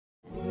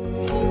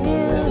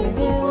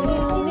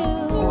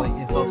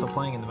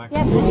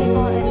Yeah, for the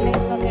people in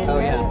Facebook and Oh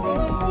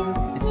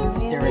yeah, it's a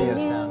stereo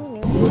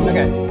sound.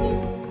 Okay,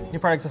 new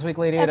products this week,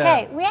 lady.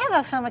 Okay, we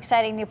have some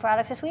exciting new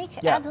products this week.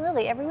 Yeah.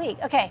 Absolutely, every week.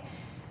 Okay,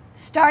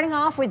 starting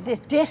off with this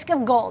disc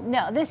of gold.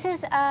 No, this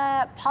is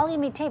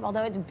polyimide tape,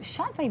 although it's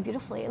shot very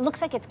beautifully. It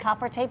looks like it's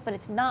copper tape, but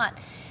it's not.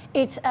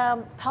 It's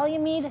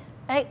polyimide.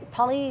 I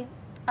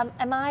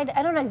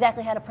don't know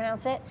exactly how to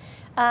pronounce it.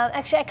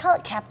 Actually, I call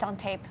it Kapton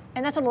tape,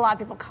 and that's what a lot of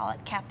people call it,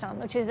 Kapton,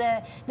 which is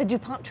the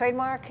DuPont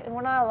trademark, and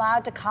we're not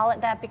allowed to call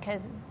it that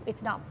because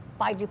it's not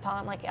by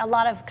DuPont. Like a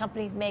lot of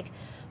companies make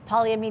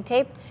polyimide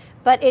tape,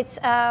 but it's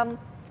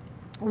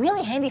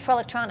really handy for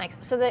electronics.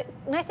 So the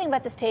nice thing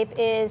about this tape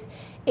is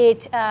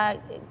it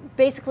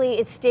basically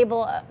it's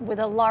stable with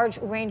a large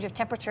range of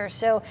temperatures.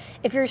 So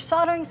if you're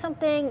soldering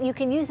something, you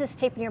can use this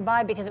tape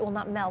nearby because it will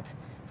not melt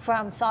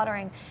from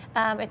soldering.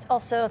 It's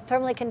also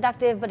thermally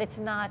conductive, but it's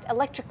not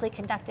electrically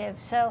conductive.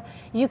 So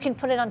you can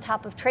put it on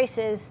top of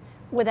traces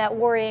without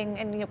worrying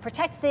and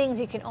protect things.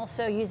 You can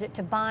also use it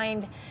to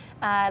bind,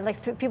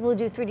 people who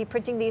do 3D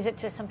printing, they use it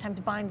to sometimes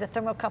bind the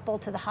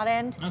thermocouple to the hot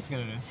end. That's a good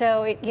idea.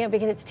 So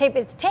because it's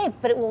tape,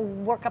 but it will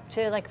work up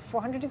to like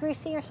 400 degrees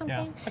C or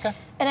something. Yeah. Okay.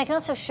 And I can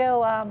also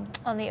show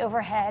on the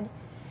overhead.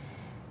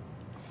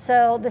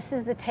 So this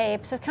is the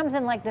tape. So it comes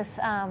in like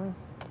this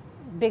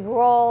big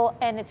roll,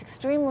 and it's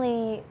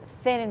extremely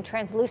thin and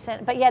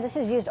translucent. But yeah, this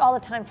is used all the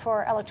time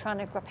for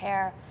electronic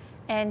repair.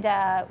 And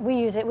we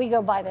use it, we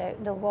go by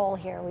the roll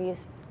here. We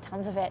use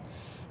tons of it.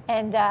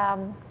 And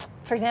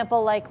for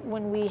example, like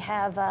when we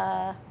have,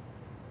 I'll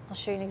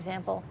show you an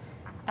example.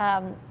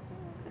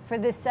 For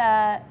this,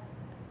 I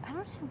don't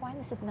understand why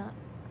this is not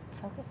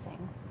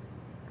focusing.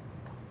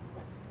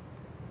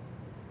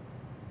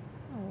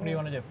 What do you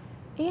want to do?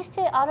 It used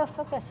to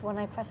autofocus when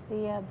I press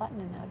the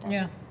button, and now it doesn't.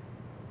 Yeah.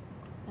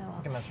 Oh, well.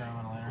 You can mess around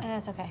with it later.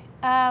 It's okay.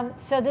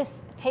 So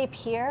this tape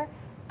here,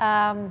 here,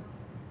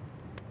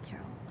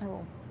 I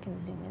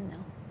can zoom in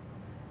now.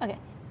 Okay,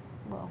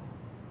 well,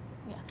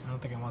 yeah. I don't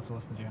think it wants to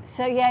listen to you.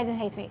 So yeah, it just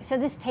hates me. So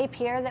this tape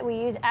here that we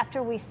use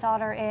after we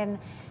solder in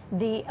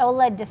the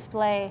OLED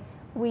display,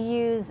 we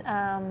use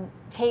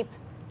tape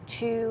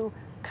to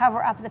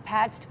cover up the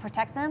pads to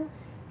protect them.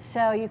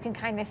 So you can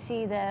kind of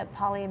see the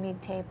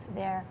polyimide tape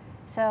there.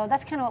 So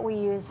that's kind of what we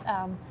use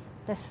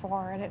this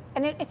for,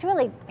 and it's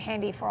really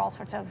handy for all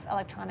sorts of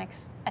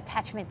electronics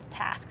attachment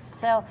tasks.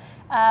 So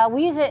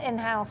we use it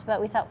in-house, but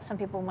we thought some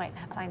people might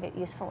find it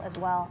useful as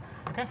well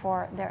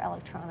for their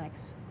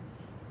electronics.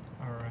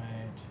 All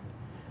right.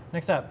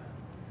 Next up.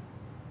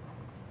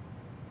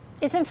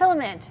 It's in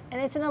filament, and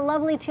it's in a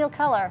lovely teal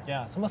color.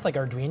 Yeah, it's almost like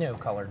Arduino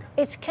colored.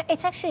 It's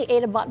actually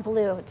Adafruit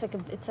blue. It's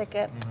like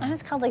a I know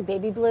it's called like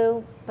baby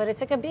blue, but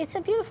it's a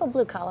beautiful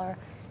blue color,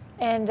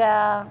 and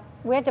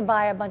we had to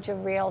buy a bunch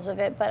of reels of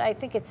it, but I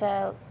think it's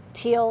a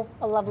teal,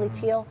 a lovely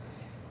teal.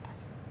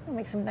 We'll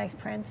make some nice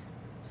prints.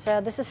 So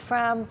this is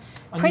from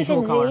Print Unusual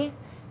and color. Z,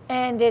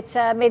 and it's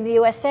made in the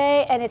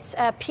USA, and it's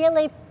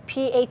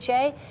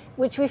PLA-PHA,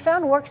 which we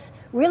found works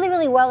really,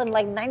 really well in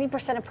like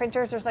 90% of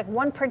printers. There's like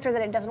one printer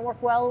that it doesn't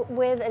work well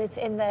with, and it's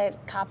in the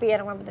copy. I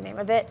don't remember the name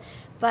of it,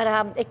 but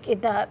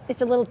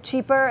it's a little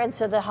cheaper, and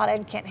so the hot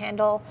end can't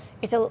handle.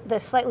 It's the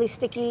slightly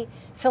sticky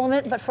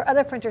filament, but for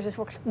other printers, this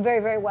works very,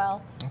 very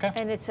well. Okay.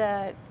 And it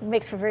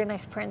makes for very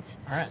nice prints.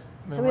 All right.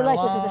 So we like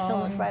this as a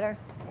filament writer.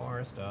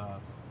 More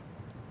stuff.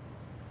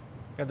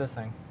 Got this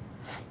thing.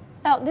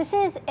 Oh, this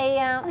is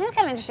kind of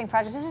an interesting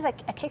project. This is a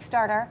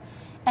Kickstarter,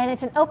 and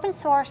it's an open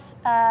source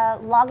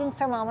logging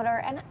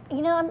thermometer. And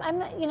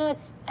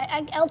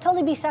I'll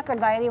totally be suckered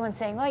by anyone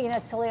saying, well,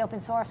 it's totally open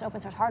source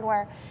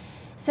hardware.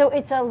 So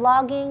it's a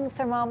logging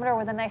thermometer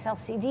with a nice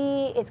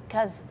LCD. It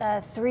has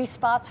 3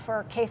 spots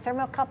for K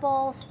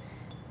thermocouples.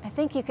 I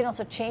think you can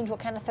also change what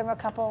kind of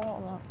thermocouple.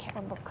 I can't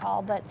remember what it's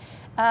called, but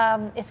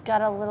it's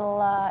got a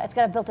little. It's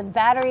got a built-in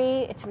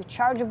battery. It's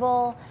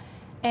rechargeable,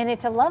 and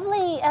it's a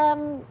lovely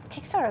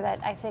Kickstarter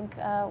that I think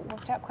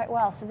worked out quite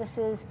well. So this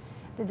is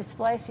the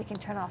display, so you can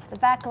turn off the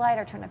backlight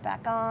or turn it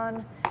back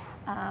on.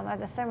 I have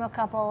the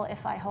thermocouple.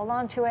 If I hold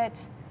on to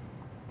it,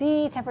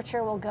 the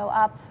temperature will go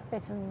up.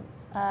 It's in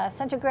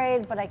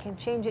centigrade, but I can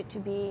change it to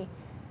be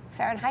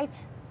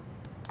Fahrenheit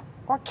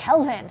or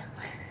Kelvin.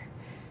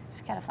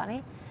 It's kind of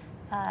funny.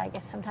 I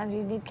guess sometimes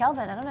you need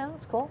Kelvin. I don't know.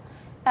 It's cool.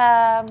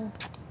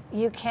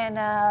 You can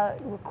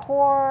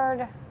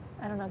record.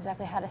 I don't know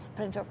exactly how to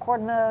put it into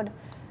record mode.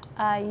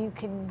 You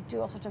can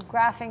do all sorts of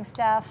graphing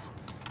stuff.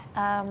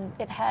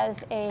 It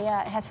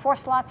has 4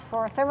 slots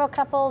for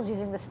thermocouples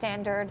using the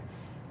standard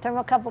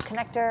thermocouple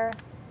connector.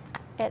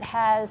 It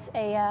has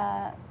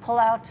a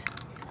pull-out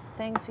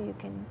thing, so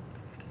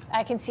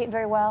I can see it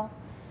very well.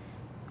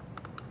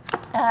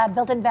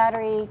 Built-in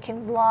battery,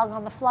 can log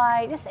on the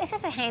fly. It's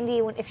just a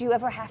handy if you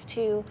ever have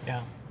to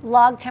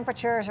log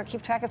temperatures or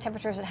keep track of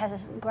temperatures. It has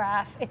this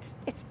graph. It's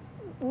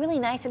really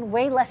nice and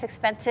way less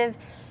expensive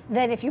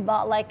than if you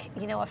bought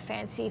a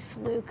fancy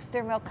Fluke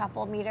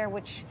thermocouple meter,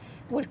 which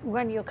would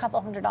run you a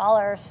couple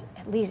 $100,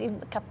 at least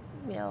even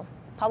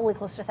probably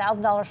close to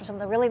 $1,000 for some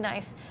of the really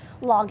nice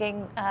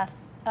logging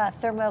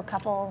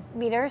thermocouple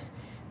meters.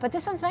 But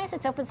this one's nice.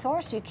 It's open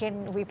source. You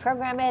can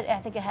reprogram it. I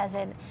think it has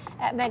an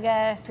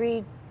Atmega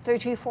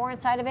 324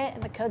 inside of it,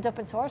 and the code's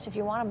open source. If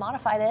you want to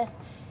modify this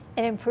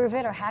and improve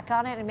it or hack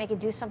on it and make it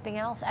do something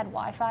else, add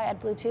Wi-Fi,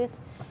 add Bluetooth,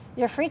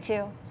 you're free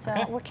to. So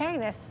we're carrying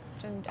this,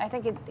 and I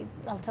think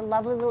it's a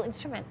lovely little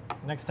instrument.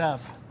 Next up,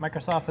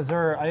 Microsoft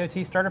Azure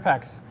IoT starter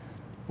packs.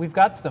 We've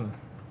got them.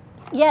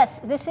 Yes,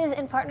 this is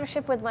in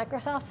partnership with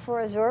Microsoft for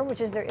Azure,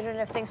 which is their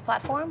Internet of Things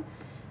platform.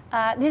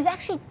 This is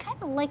actually kind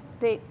of like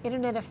the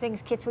Internet of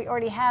Things kits we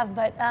already have,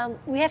 but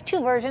we have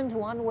two versions,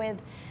 one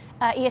with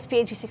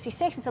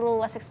ESP8266. It's a little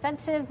less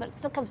expensive, but it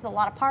still comes with a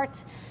lot of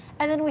parts.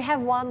 And then we have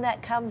one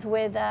that comes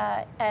with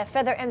a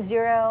Feather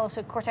M0,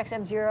 so Cortex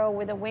M0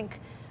 with a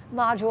Wink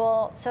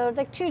module. So it's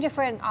like two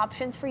different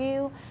options for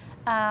you.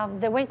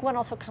 The Wink one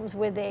also comes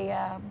with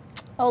a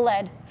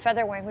OLED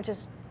Feather Wing, which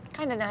is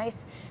kind of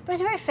nice. But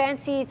it's very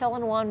fancy, it's all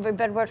in one, very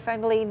breadboard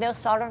friendly, no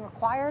soldering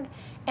required,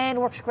 and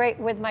works great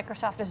with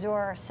Microsoft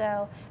Azure.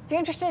 So if you're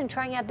interested in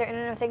trying out their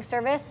Internet of Things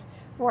service,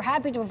 we're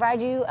happy to provide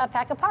you a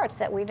pack of parts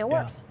that we know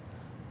works.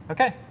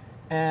 Okay,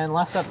 and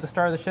last up, the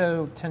star of the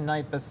show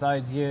tonight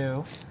besides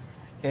you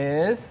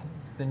is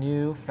the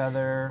new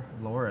Feather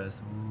LoRa's.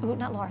 Ooh,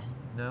 not LoRa's.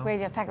 No?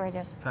 Packet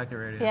radios. Packet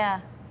radios.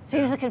 Yeah. See,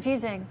 this is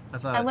confusing.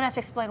 I'm going to have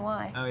to explain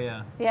why. Oh,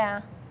 yeah.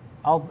 Yeah.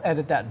 I'll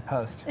edit that in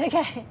post.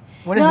 Okay.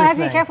 What is this I have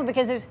to thing? be careful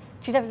because there's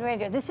two types of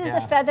radio. This is the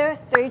Feather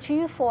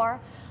 32U4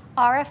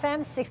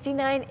 RFM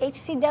 69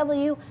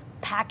 HCW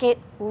packet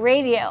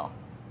radio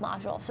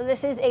module. So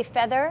this is a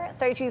Feather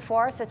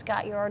 32U4, so it's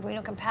got your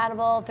Arduino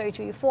compatible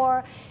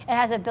 32U4. It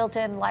has a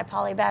built-in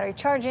li-poly battery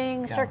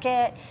charging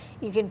circuit.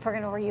 You can plug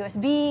it over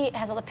USB. It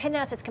has all the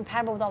pinouts. It's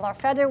compatible with all our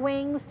Feather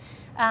wings.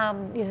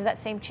 Uses that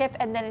same chip.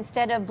 And then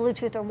instead of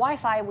Bluetooth or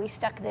Wi-Fi, we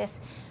stuck this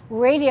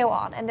radio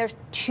on. And there's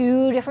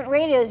two different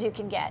radios you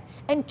can get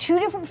and two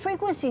different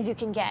frequencies you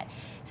can get.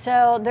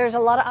 So there's a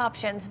lot of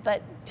options.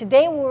 But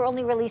today we're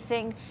only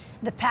releasing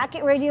the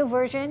packet radio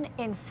version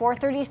in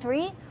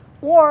 433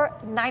 or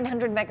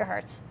 900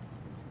 megahertz.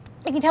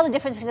 You can tell the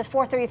difference because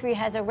 433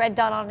 has a red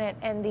dot on it,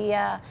 and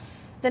the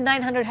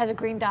 900 has a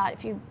green dot.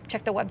 If you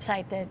check the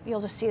website,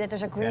 you'll just see that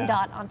there's a green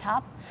dot on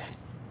top.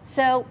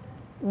 So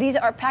these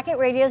are packet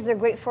radios. They're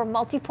great for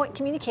multi-point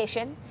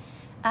communication.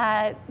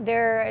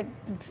 They're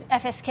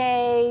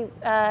FSK,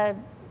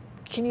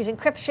 can use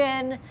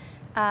encryption.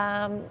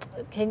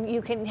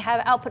 You can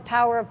have output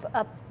power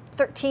of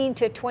 13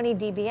 to 20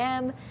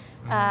 dBm.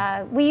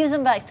 We use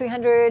them about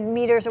 300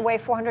 meters away,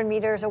 400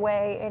 meters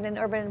away in an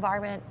urban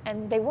environment,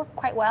 and they work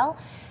quite well.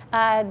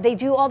 They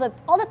do all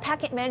the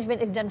packet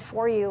management is done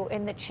for you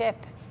in the chip.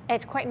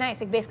 It's quite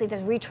nice. It basically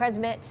does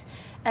retransmits,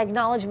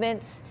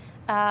 acknowledgements.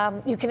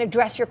 You can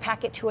address your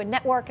packet to a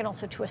network and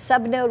also to a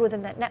subnode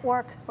within that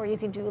network, or you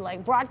can do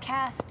like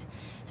broadcast.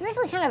 So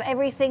basically kind of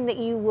everything that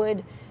you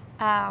would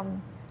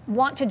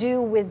want to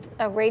do with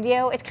a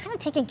radio, it's kind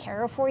of taken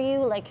care of for you,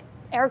 like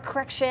error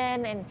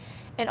correction and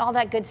all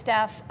that good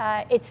stuff.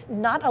 It's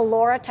not a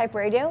LoRa type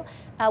radio.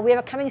 We have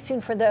it coming soon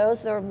for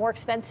those. They're more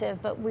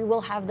expensive, but we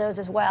will have those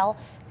as well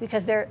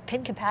because they're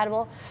pin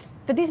compatible.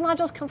 But these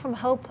modules come from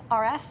Hope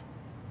RF.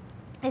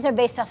 These are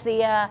based off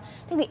the, I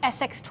think the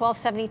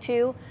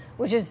SX1272,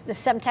 which is the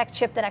Semtech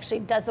chip that actually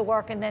does the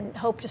work, and then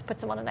Hope just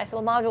puts them on a nice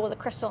little module with a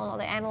crystal and all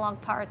the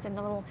analog parts and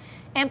the little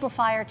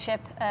amplifier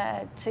chip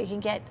so you can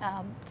get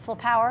full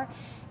power.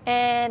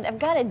 And I've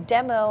got a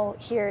demo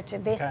here to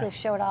basically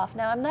show it off.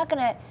 Now, I'm not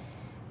going to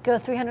go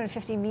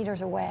 350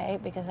 meters away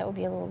because that would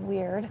be a little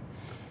weird,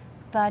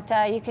 but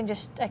I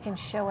can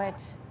show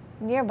it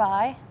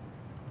nearby.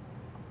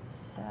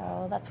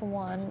 So that's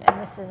one, and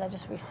this is, I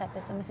just reset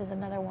this, and this is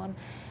another one.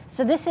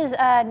 So this is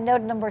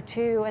node number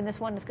 2, and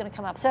this one is going to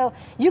come up. So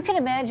you can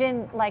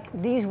imagine like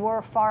these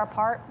were far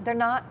apart. They're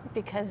not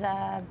because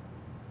I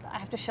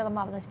have to show them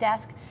off on this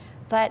desk.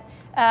 But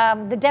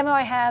the demo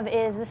I have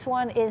is this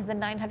one is the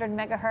 900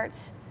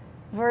 megahertz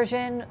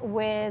version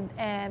with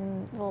a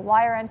little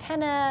wire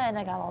antenna, and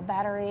I got a little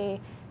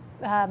battery.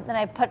 And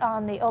I put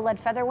on the OLED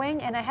Feather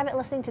Wing, and I have it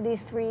listening to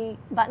these 3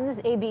 buttons,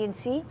 A, B, and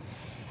C.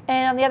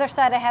 And on the other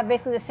side, I have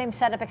basically the same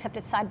setup, except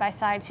it's side by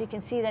side. So you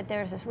can see that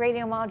there's this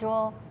radio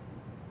module,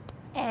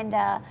 and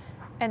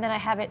then I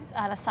have it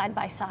on a side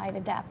by side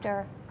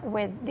adapter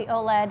with the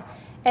OLED.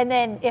 And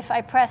then if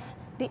I press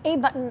the A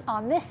button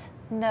on this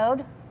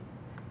node,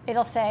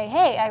 it'll say,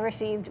 hey, I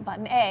received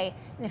button A.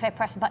 And if I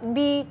press button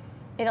B,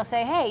 it'll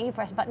say, hey, you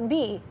press button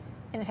B.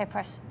 And if I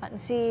press button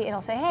C,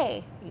 it'll say,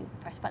 hey, you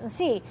press button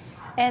C.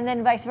 And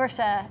then vice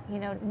versa, you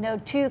know,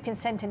 node 2 can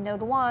send to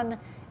node 1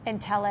 and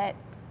tell it,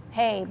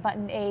 hey,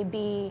 button A,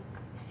 B,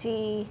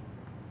 C,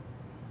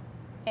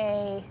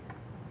 A,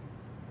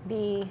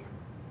 B,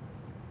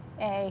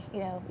 A, you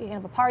know, you can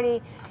have a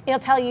party.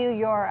 It'll tell you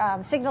your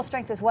signal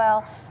strength as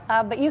well.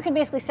 But you can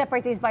basically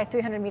separate these by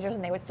 300 meters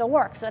and they would still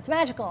work. So it's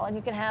magical. And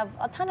you can have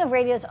a ton of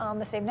radios on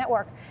the same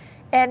network.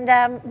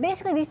 And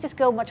basically these just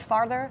go much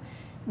farther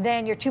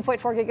than your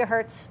 2.4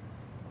 gigahertz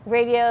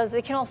radios.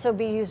 They can also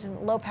be used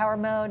in low power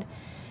mode.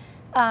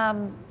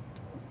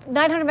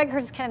 900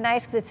 megahertz is kind of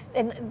nice because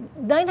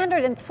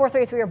 900 and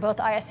 433 are both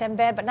ISM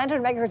band, but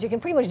 900 megahertz you can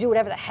pretty much do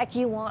whatever the heck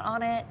you want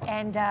on it,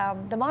 and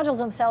the modules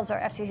themselves are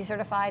FCC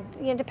certified.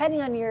 You know,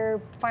 depending on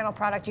your final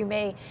product, you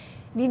may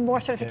need more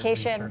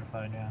certification.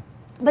 Certified, yeah.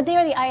 But they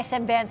are the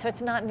ISM band, so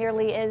it's not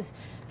nearly as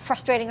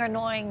frustrating or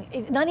annoying.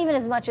 It's not even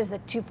as much as the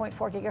 2.4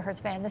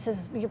 gigahertz band. This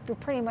is you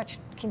pretty much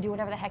can do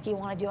whatever the heck you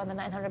want to do on the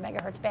 900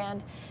 megahertz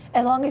band,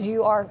 as long as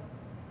you are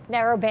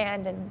narrow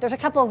band. And there's a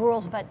couple of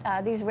rules, but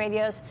these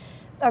radios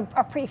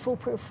are pretty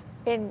foolproof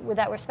with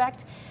that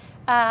respect.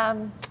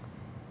 And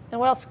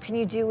what else can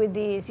you do with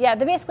these? Yeah,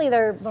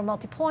 they're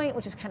multi-point,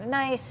 which is kind of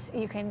nice.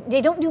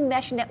 They don't do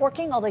mesh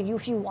networking, although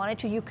if you wanted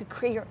to, you could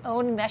create your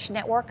own mesh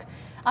network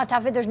on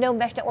top of it. There's no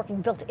mesh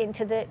networking built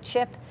into the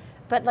chip,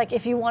 but like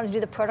if you want to do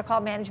the protocol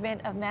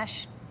management of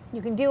mesh,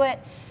 you can do it.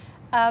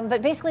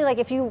 But basically, like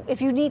if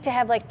you need to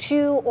have like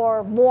 2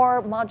 or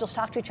more modules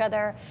talk to each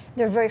other,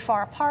 they're very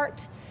far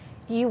apart.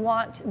 You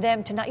want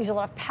them to not use a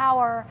lot of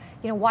power.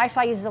 You know,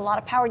 Wi-Fi uses a lot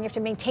of power, and you have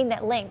to maintain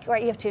that link,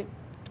 right? You have to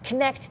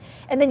connect,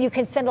 and then you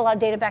can send a lot of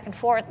data back and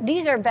forth.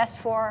 These are best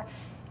for,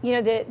 you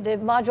know, the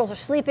modules are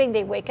sleeping.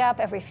 They wake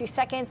up every few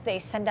seconds. They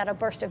send out a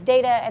burst of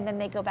data, and then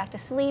they go back to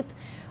sleep,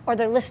 or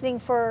they're listening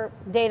for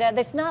data.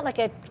 That's not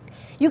like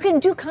you can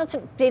do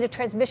constant data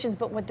transmissions,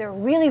 but what they're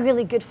really,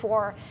 really good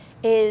for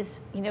is,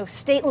 you know,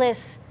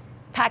 stateless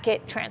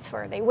packet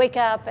transfer. They wake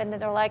up and then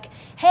they're like,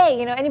 hey,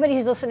 you know, anybody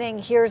who's listening,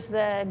 here's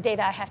the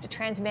data I have to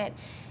transmit.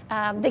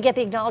 They get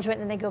the acknowledgement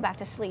and then they go back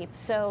to sleep.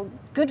 So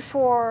good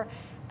for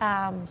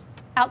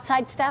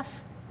outside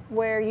stuff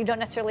where you don't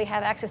necessarily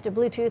have access to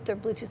Bluetooth or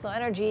Bluetooth Low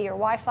Energy or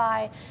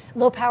Wi-Fi,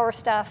 low power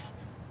stuff,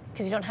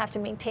 because you don't have to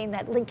maintain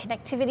that link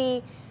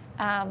connectivity,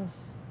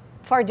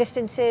 far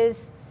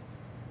distances.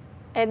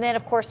 And then,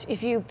 of course,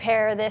 if you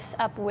pair this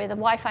up with a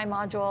Wi-Fi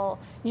module,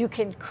 you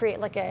can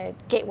create like a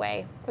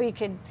gateway, or you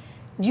could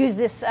use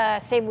this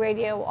same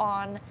radio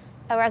on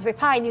a Raspberry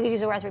Pi, and you could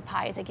use a Raspberry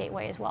Pi as a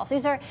gateway as well. So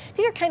these are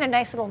kind of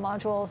nice little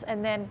modules.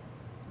 And then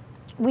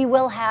we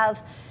will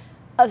have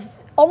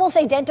almost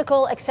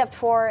identical, except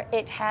for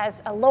it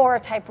has a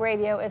LoRa type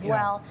radio as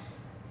well.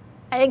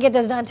 I didn't get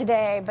those done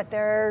today, but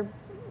they're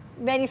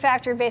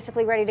manufactured,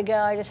 basically ready to go.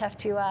 I just have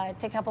to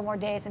take a couple more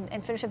days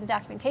and finish up the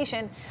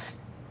documentation.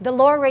 The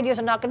LoRa radios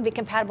are not going to be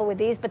compatible with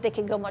these, but they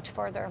can go much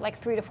further, like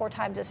 3 to 4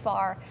 times as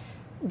far,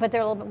 but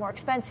they're a little bit more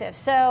expensive.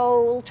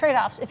 So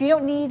trade-offs. If you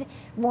don't need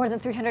more than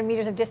 300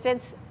 meters of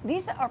distance,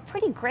 these are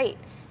pretty great.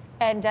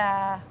 And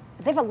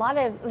they have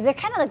they're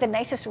kind of like the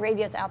nicest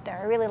radios out there.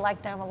 I really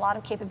like them, a lot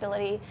of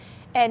capability.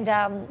 And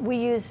we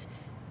use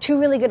 2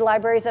 really good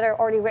libraries that are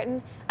already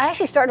written. I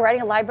actually started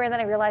writing a library, and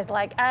then I realized,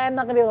 like, I'm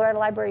not going to be able to write a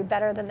library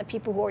better than the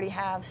people who already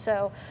have.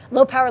 So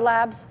Low Power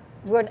Labs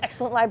wrote an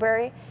excellent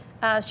library.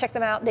 Check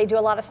them out. They do a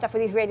lot of stuff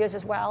with these radios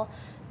as well.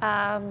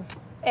 And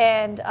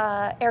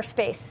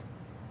Airspace,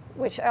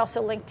 which I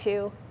also linked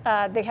to.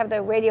 They have the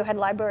Radiohead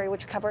library,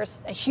 which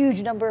covers a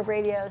huge number of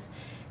radios,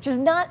 which is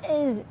not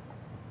as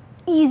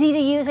easy to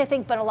use, I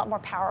think, but a lot more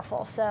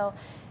powerful. So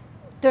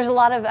there's a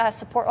lot of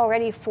support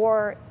already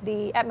for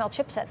the Atmel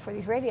chipset for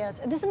these radios.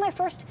 And this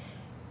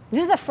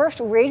is the first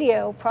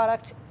radio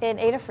product in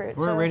Adafruit.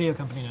 We're a radio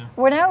company now.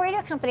 We're now a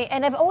radio company,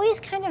 and I've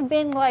always kind of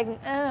been like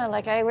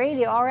I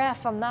radio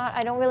RF.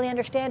 I don't really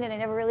understand it. I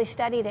never really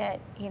studied it.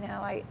 You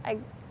know,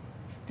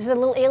 this is a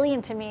little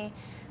alien to me.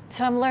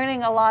 So I'm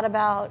learning a lot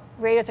about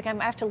radios. Like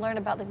I have to learn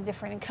about the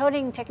different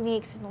encoding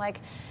techniques, and like,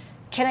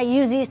 can I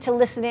use these to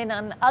listen in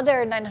on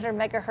other 900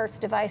 megahertz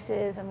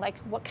devices, and like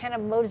what kind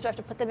of modes do I have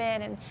to put them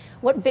in, and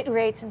what bit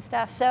rates and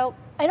stuff. So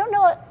I don't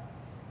know a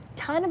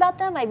ton about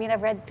them. I mean,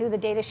 I've read through the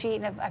data sheet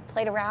and I've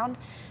played around,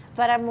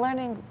 but I'm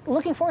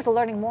looking forward to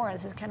learning more.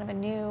 This is kind of a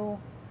new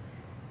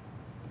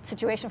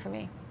situation for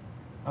me.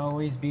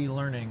 Always be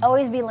learning.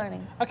 Always be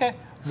learning. Okay,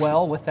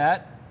 well, with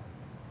that,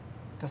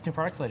 test new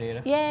products, Lady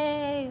Ada.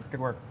 Yay! Good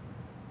work.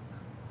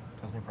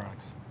 Test new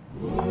products.